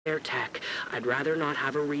Air tech. I'd rather not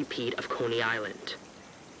have a repeat of Coney Island.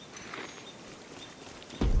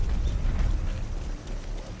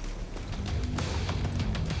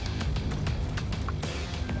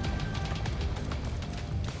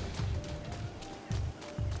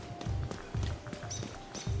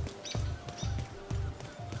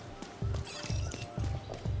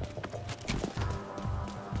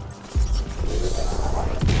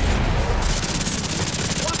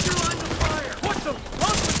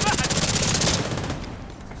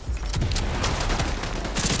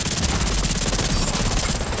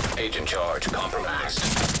 Agent charge compromised.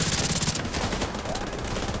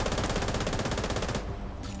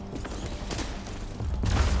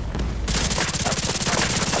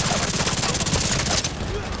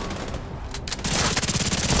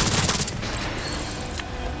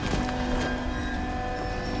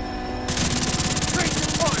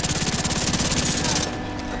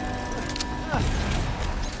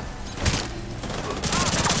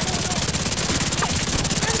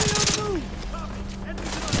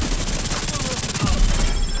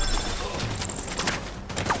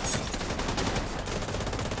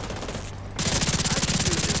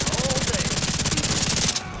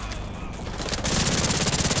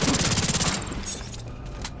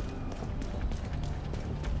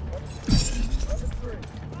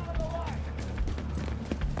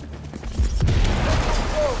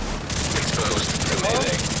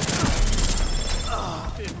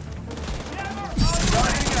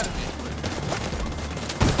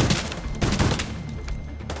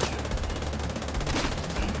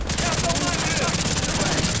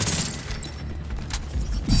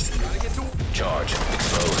 Charge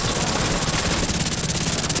exposed.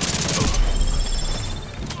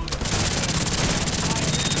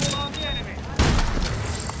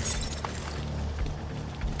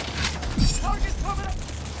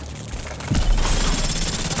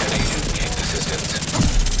 An agent needs assistance.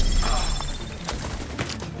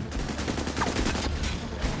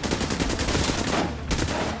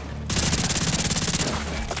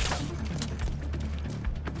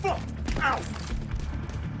 Ow!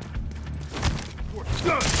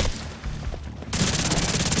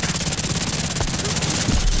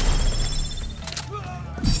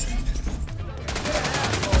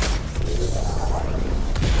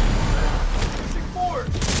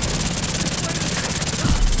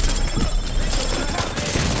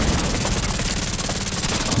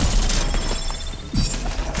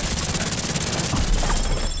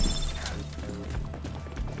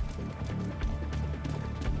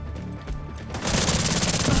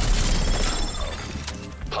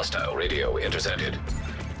 Hostile radio intercepted.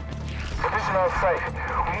 Position on site.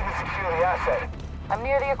 We need to secure the asset. I'm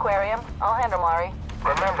near the aquarium. I'll handle Mari.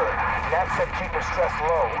 Remember, Nat said keep the stress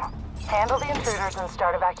low. Handle the intruders and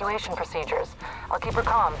start evacuation procedures. I'll keep her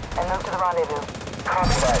calm and move to the rendezvous.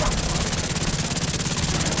 Copy that.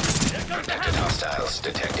 Detected hostiles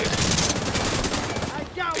detected. I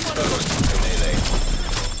got one of Exposed to melee.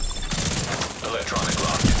 Electronic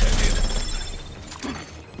lock detected.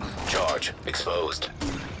 Charge exposed.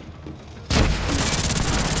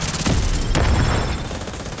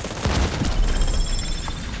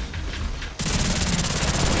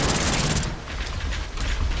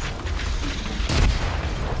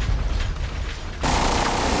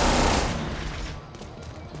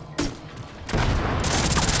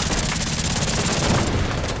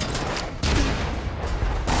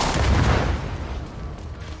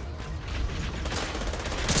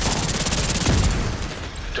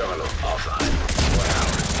 Terminal offline. 1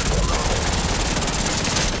 hour before normal.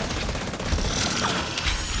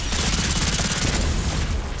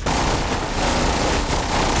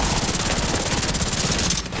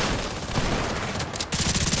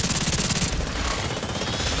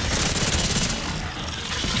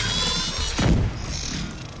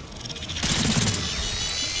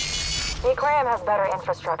 The aquarium has better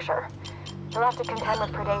infrastructure. You'll have to contend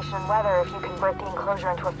with predation and weather if you convert the enclosure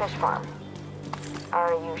into a fish farm.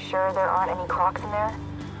 Are you sure there aren't any crocs in there?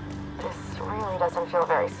 This really doesn't feel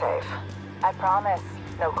very safe. I promise,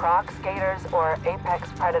 no crocs, gators, or apex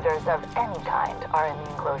predators of any kind are in the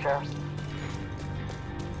enclosure.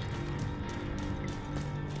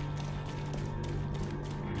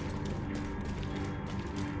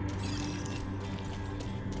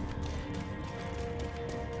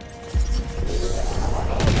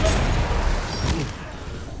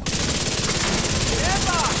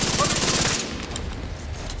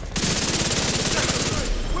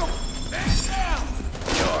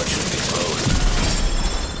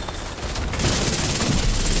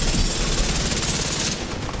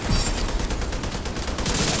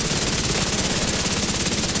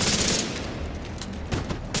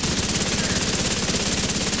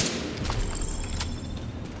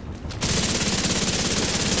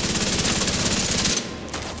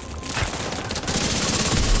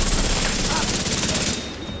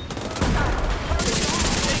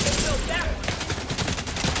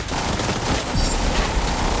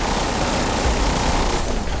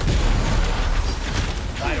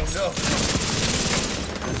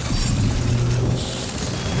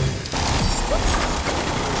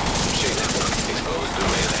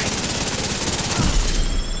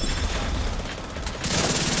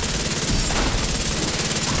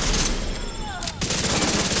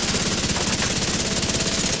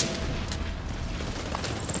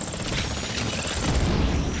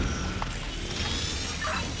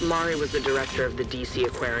 Mari was the director of the DC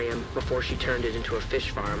aquarium before she turned it into a fish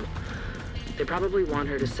farm. They probably want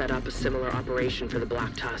her to set up a similar operation for the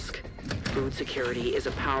Black Tusk. Food security is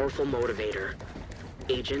a powerful motivator.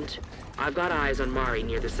 Agent, I've got eyes on Mari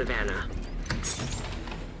near the savannah.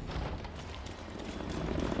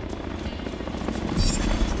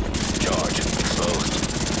 Charge exposed.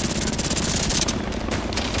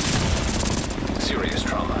 Serious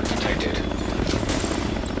trauma detected.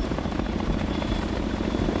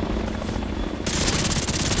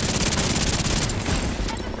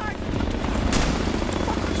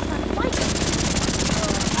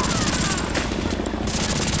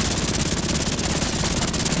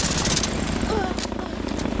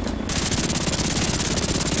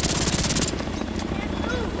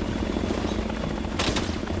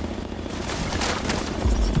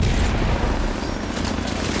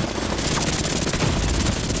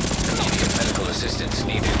 Assistance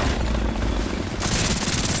needed.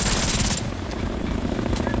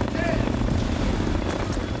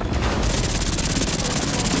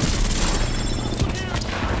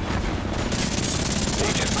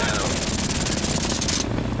 Agent down.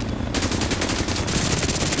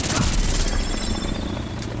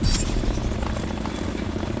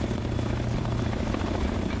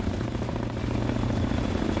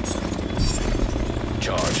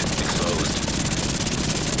 Charge exposed.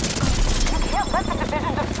 Can't let the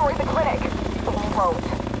division destroy the clinic. We won't.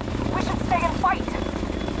 We should stay and fight. We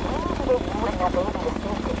need to get you and that baby to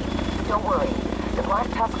safety. Don't worry. The Black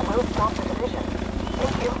Tusk will stop the division.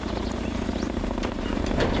 Thank you.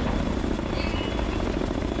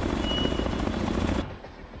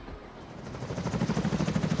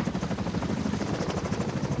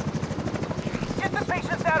 Get the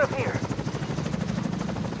patients out of here!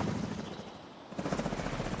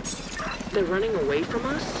 They're running away from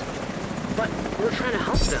us? But we're trying to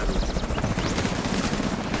help them.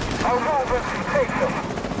 I'll move and take them.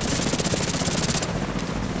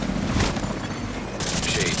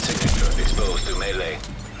 Shade signature exposed to melee.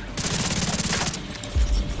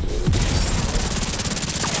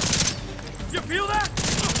 You feel that?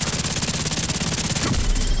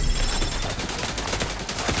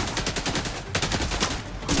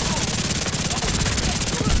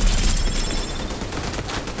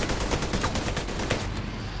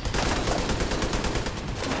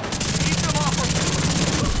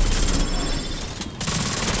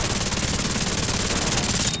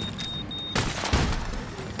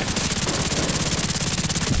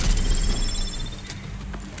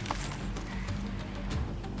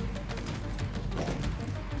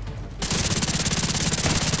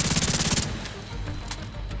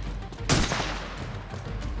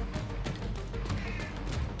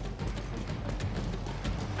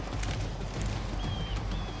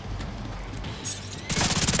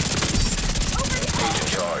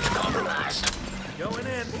 Charge compromised. Going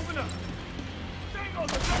in. Moving up. Tango,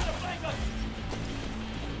 they're trying to flank us.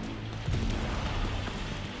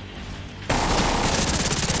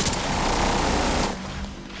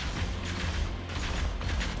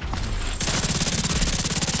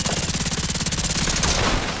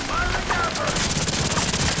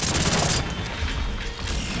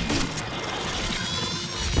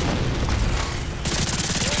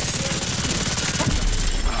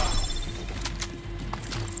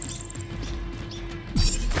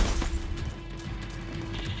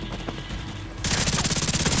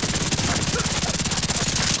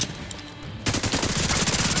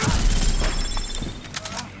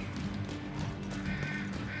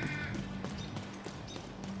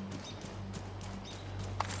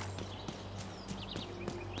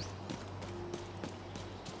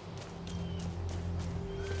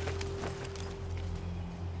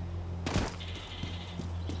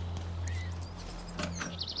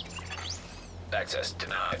 Access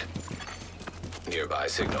denied. Nearby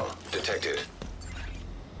signal detected.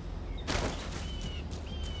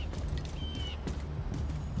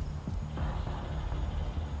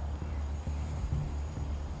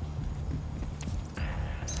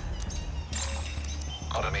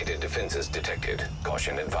 Automated defenses detected.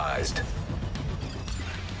 Caution advised.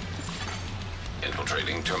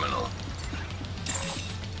 Infiltrating terminal.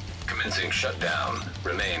 Commencing shutdown.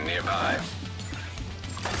 Remain nearby.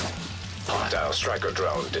 Hostile striker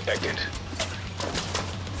drone detected.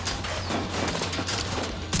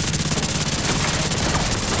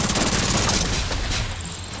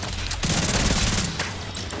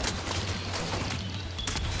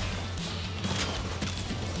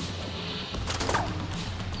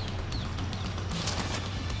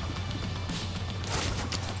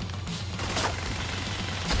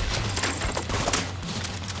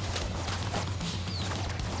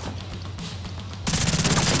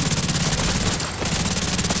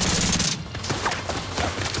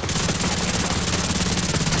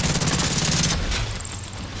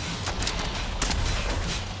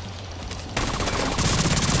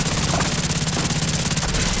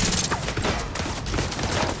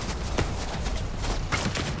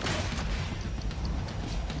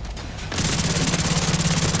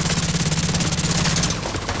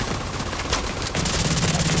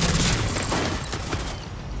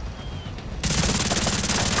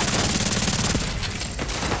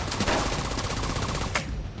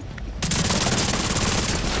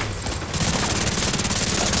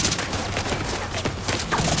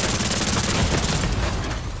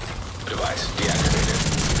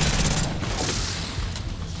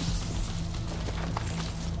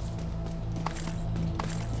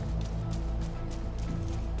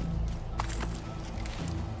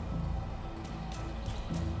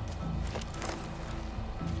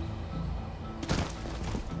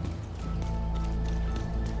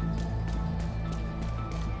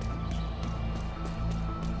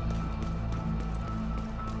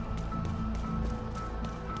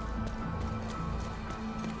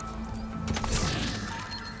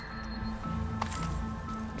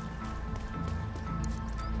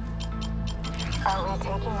 Are we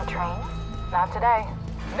taking the train? Not today.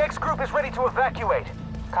 Next group is ready to evacuate.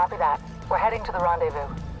 Copy that. We're heading to the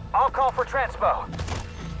rendezvous. I'll call for transpo.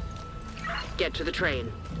 Get to the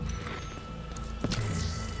train.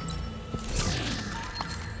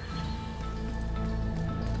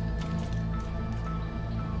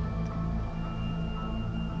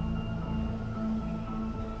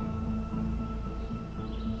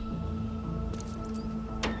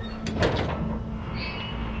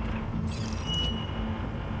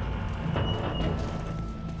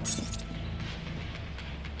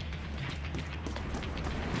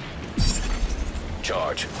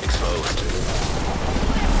 Charge exposed.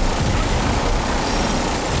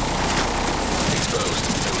 Exposed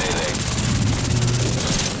to melee.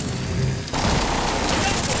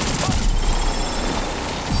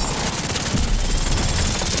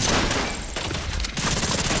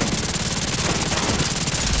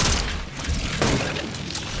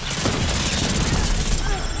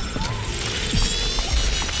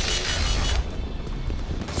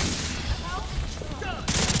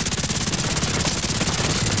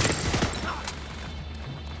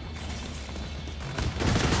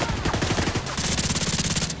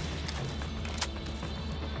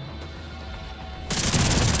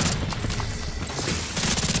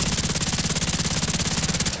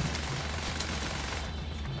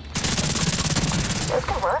 This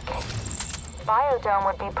could work. Biodome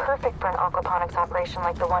would be perfect for an aquaponics operation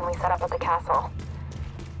like the one we set up at the castle.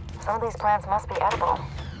 Some of these plants must be edible.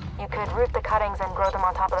 You could root the cuttings and grow them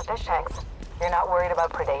on top of the fish tanks. You're not worried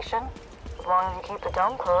about predation? As long as you keep the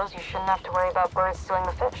dome closed, you shouldn't have to worry about birds stealing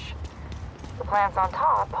the fish. The plants on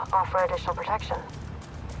top offer additional protection.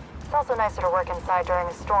 It's also nicer to work inside during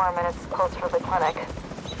a storm, and it's closer to the clinic.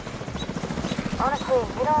 Honestly,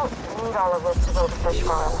 you don't need all of this to build a fish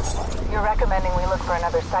farm. You're recommending we look for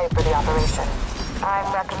another site for the operation.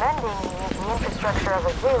 I'm recommending you use the infrastructure of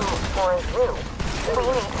a zoo for a zoo. We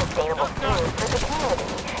need sustainable food for the community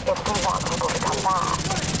if we want people to come back.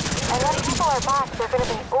 And when people are back, they're going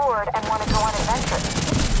to be bored and want to go on adventures.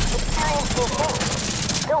 Experience new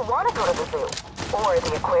things. They'll want to go to the zoo. Or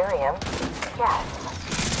the aquarium. Yes.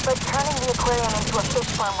 But turning the aquarium into a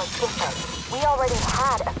fish farm was different. We already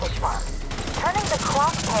had a fish farm. Turning the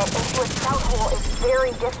crock pit into a trout hole is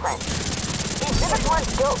very different. The exhibits weren't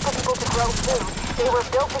built for people to grow food. They were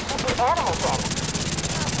built to keep the animals in.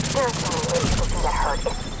 There are too many ways people can get hurt,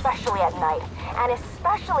 especially at night. And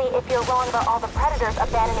especially if you're wrong about all the predators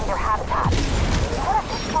abandoning their habitat. Put a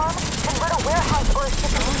fish farm, convert a warehouse or a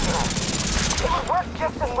shipping incident. It would work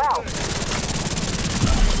just as well.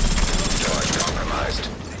 Charge compromised.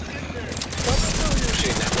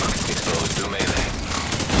 Machine network exposed to melee.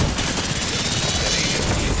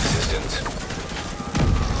 Assistance.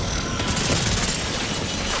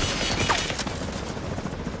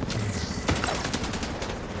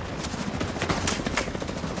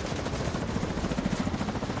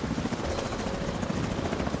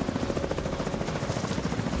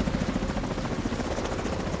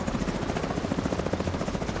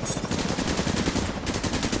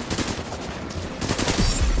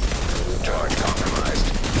 Charge compromised.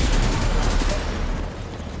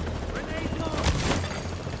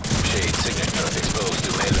 Shade signature exposed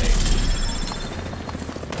to melee.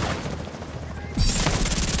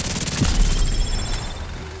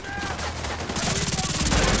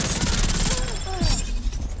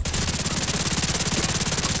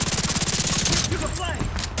 Use a flame!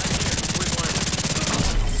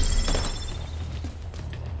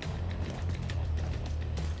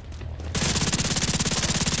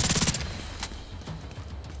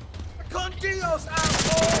 Con Dios,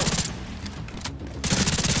 asshole!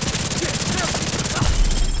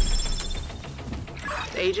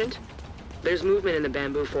 Agent, there's movement in the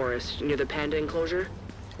bamboo forest near the panda enclosure.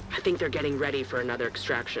 I think they're getting ready for another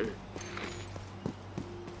extraction.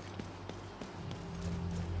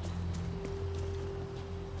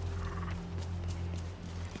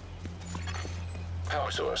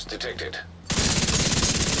 Power source detected.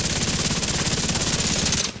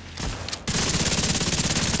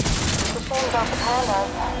 The thing about the pandas,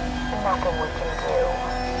 nothing we can do.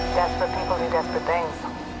 Desperate people do desperate things.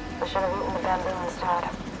 We should have eaten the bamboo instead.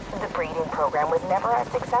 The breeding program was never as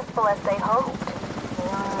successful as they hoped.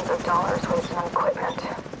 Millions of dollars wasted on equipment.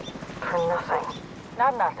 For nothing.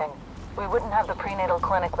 Not nothing. We wouldn't have the prenatal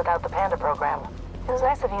clinic without the panda program. It was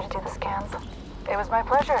nice of you to do the scans. It was my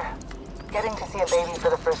pleasure. Getting to see a baby for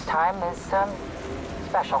the first time is,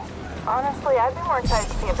 special. Honestly, I'd be more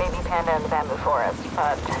excited to see a baby panda in the bamboo forest,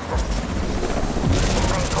 but I'm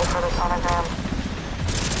grateful for the sonogram.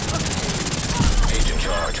 Agent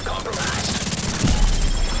charge compromised.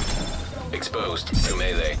 Exposed to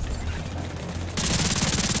melee.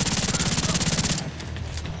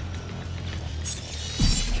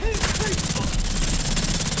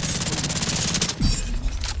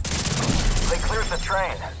 Where's the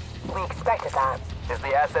train? We expected that. Is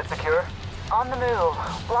the asset secure? On the move.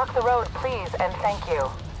 Block the road, please, and thank you.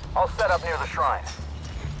 I'll set up near the shrine.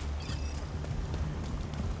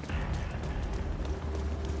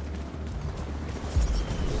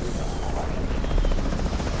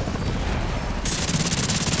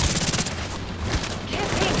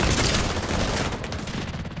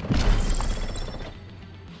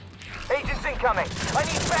 Agents incoming! I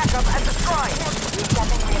need backup at the shrine!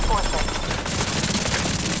 Sending reinforcements.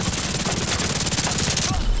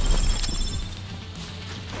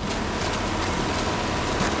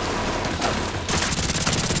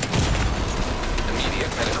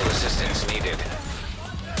 Immediate medical assistance needed.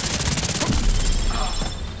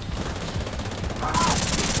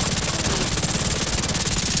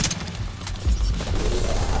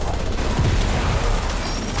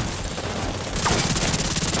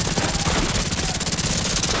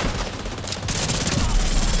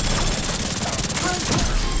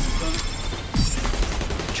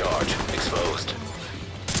 Charge exposed.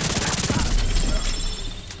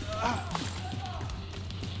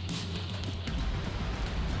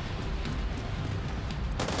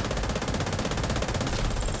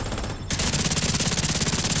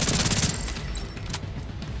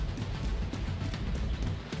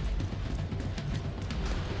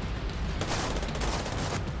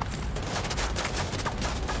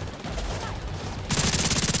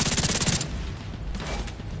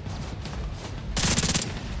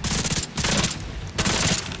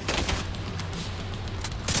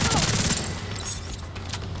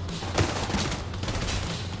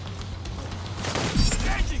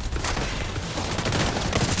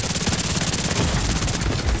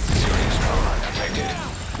 Serious trauma detected.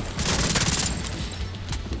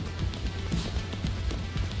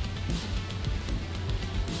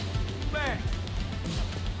 Man!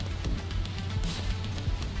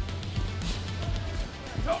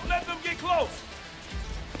 Don't let them get close!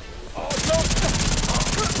 Oh, don't!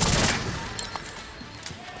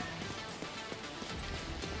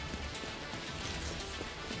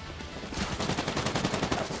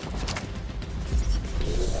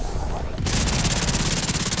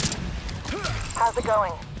 How's it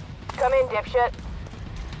going? Come in, dipshit.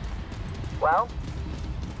 Well,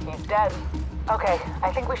 he's dead. Okay,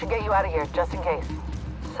 I think we should get you out of here, just in case.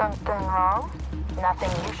 Something wrong? Nothing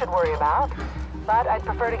you should worry about. But I'd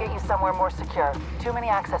prefer to get you somewhere more secure. Too many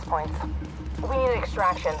access points. We need an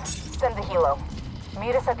extraction. Send the helo.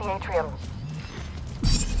 Meet us at the atrium.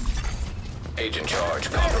 Agent charge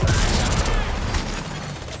compromised.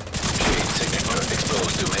 Shade signature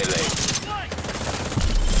exposed to melee.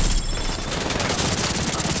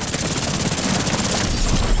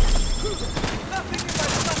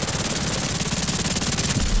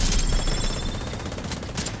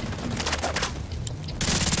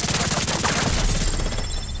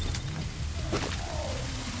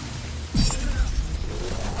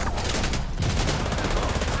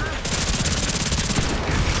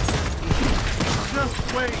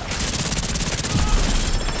 Just wait!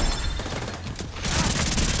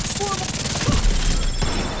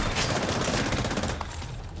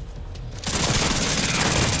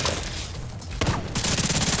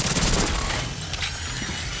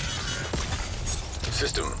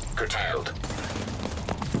 System curtailed.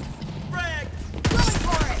 Frag!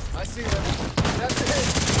 I see them. That's it.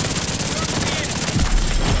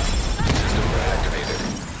 System reactivated.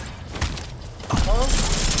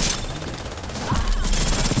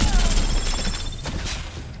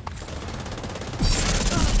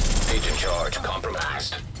 Agent charge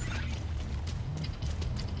compromised.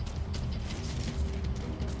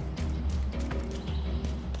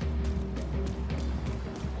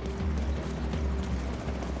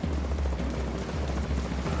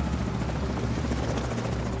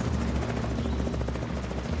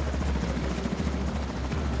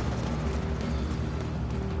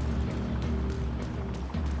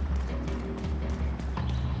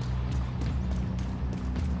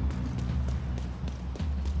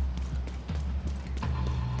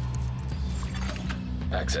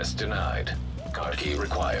 Access denied. Card key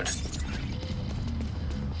required.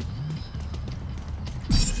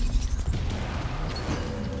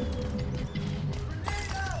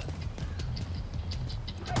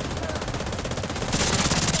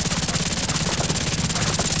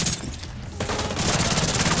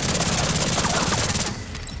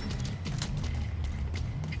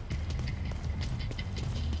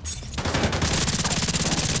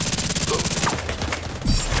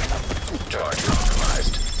 Charge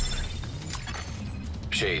compromised.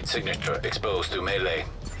 Shade signature exposed to melee.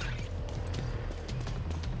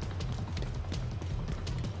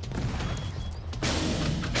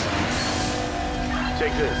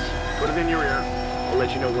 Take this. Put it in your ear. I'll let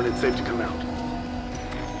you know when it's safe to come out.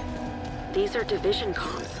 These are division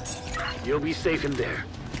comms. You'll be safe in there.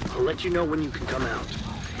 I'll let you know when you can come out.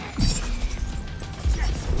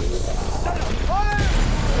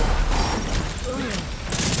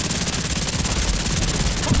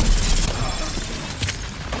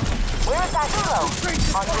 Where is that helo?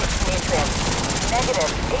 On route to Atrium. Negative.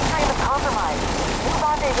 Atrium is compromised. New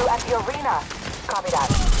rendezvous at the arena. Copy that.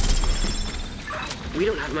 We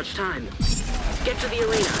don't have much time. Get to the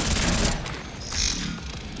arena.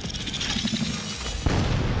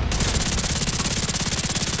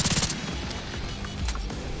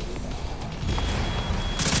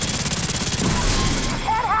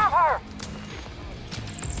 Can't have her!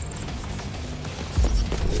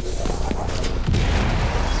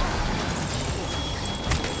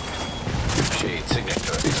 Shade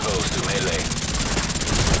signature exposed to melee.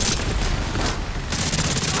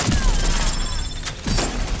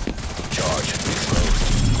 Charge exposed.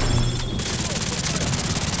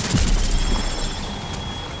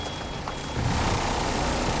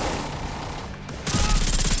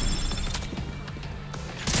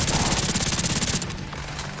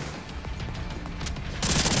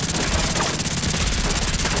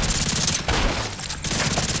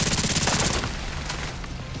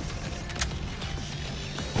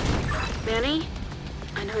 Manny?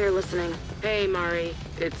 I know you're listening. Hey, Mari.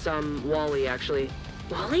 It's, Wally, actually.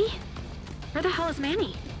 Wally? Where the hell is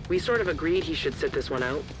Manny? We sort of agreed he should sit this one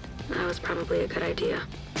out. That was probably a good idea.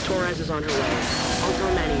 Torres is on her way. I'll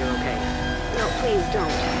tell Manny you're okay. No, please don't.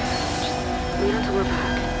 Just wait until we're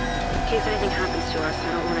back. In case anything happens to us,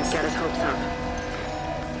 I don't want to get his hopes up.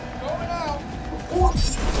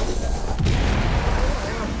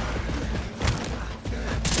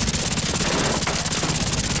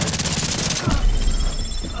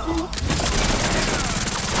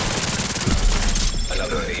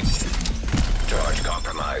 Another lead. Charge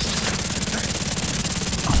compromised.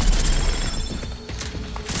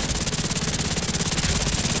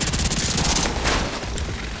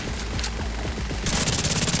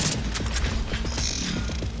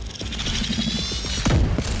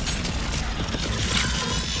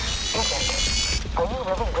 Agent, are you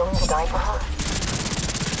really willing to die for her?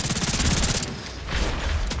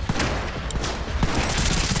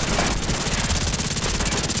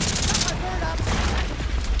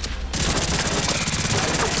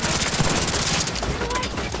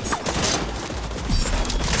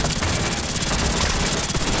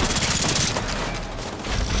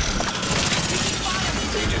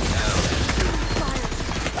 Agent down.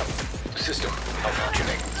 System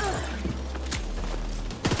malfunctioning.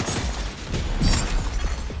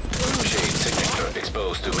 Shade signature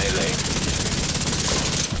exposed to melee.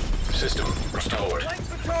 System restored. Flank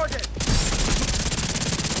the target!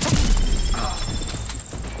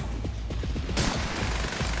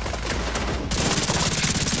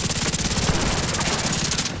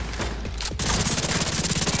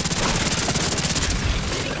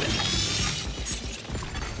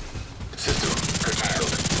 System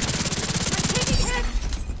curtailed.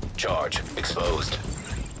 Charge exposed.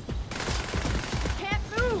 Can't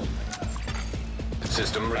move!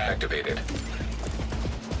 System reactivated.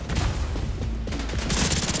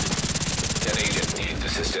 That agent needs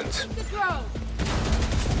assistance. The drone!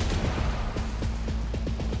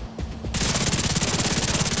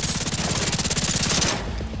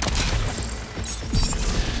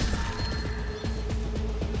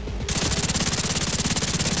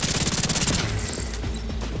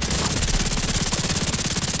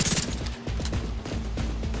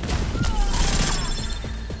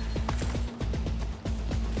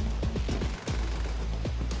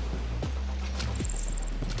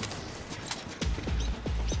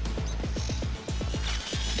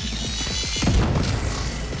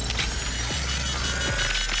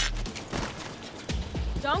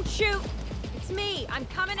 Don't shoot! It's me! I'm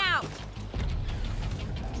coming out!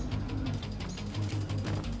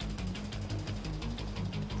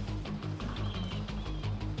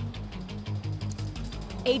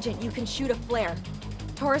 Agent, you can shoot a flare.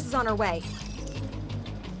 Taurus is on her way.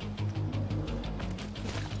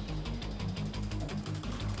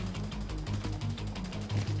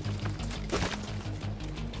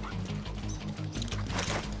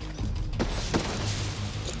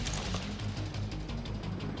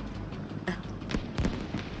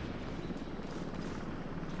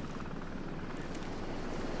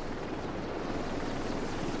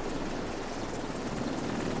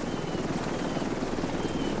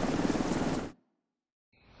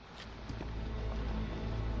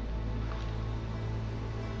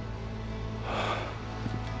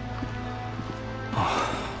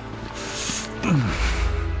 Oh.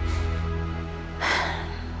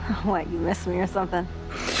 What, you miss me or something?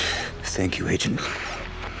 Thank you, Agent.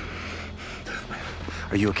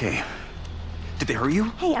 Are you okay? Did they hurt you?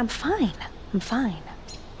 Hey, I'm fine. I'm fine.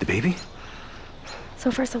 The baby?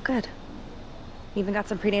 So far, so good. Even got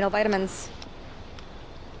some prenatal vitamins.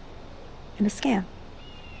 And a scan.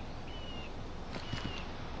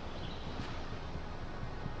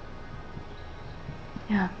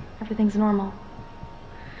 Yeah, everything's normal.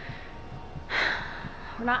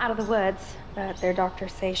 We're not out of the woods, but their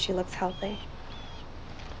doctors say she looks healthy.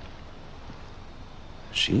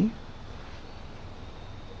 She?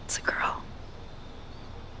 It's a girl.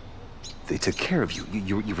 They took care of you.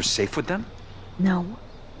 You were safe with them? No.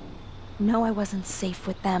 No, I wasn't safe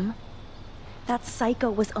with them. That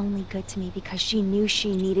psycho was only good to me because she knew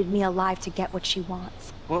she needed me alive to get what she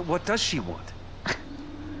wants. Well, what does she want?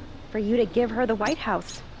 For you to give her the White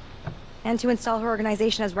House. And to install her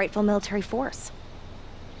organization as rightful military force.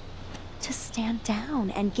 To stand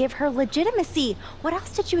down and give her legitimacy. What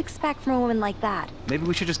else did you expect from a woman like that? Maybe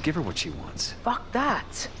we should just give her what she wants. Fuck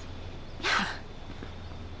that.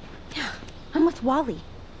 Yeah, I'm with Wally.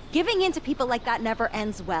 Giving in to people like that never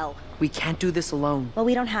ends well. We can't do this alone. Well,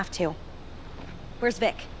 we don't have to. Where's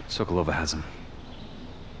Vic? Sokolova has him.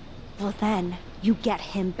 Well then, you get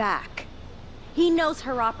him back. He knows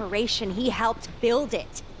her operation. He helped build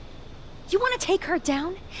it. You want to take her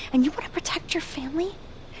down? And you want to protect your family?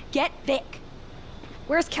 Get Vic.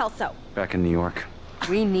 Where's Kelso? Back in New York.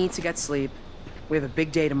 We need to get sleep. We have a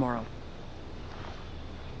big day tomorrow.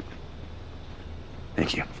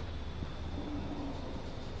 Thank you.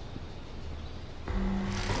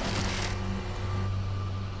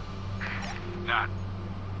 Nat,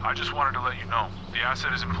 I just wanted to let you know, the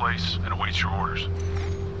asset is in place and awaits your orders.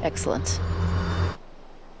 Excellent.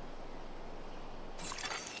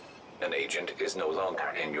 An agent is no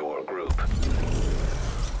longer in your group.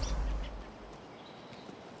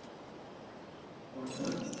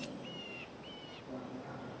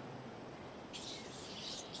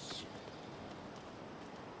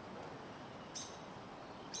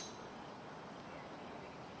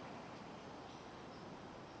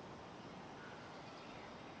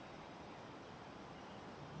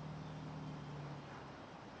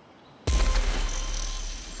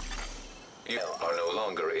 You are no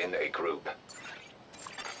longer in a group.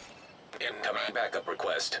 Incoming backup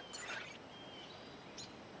request.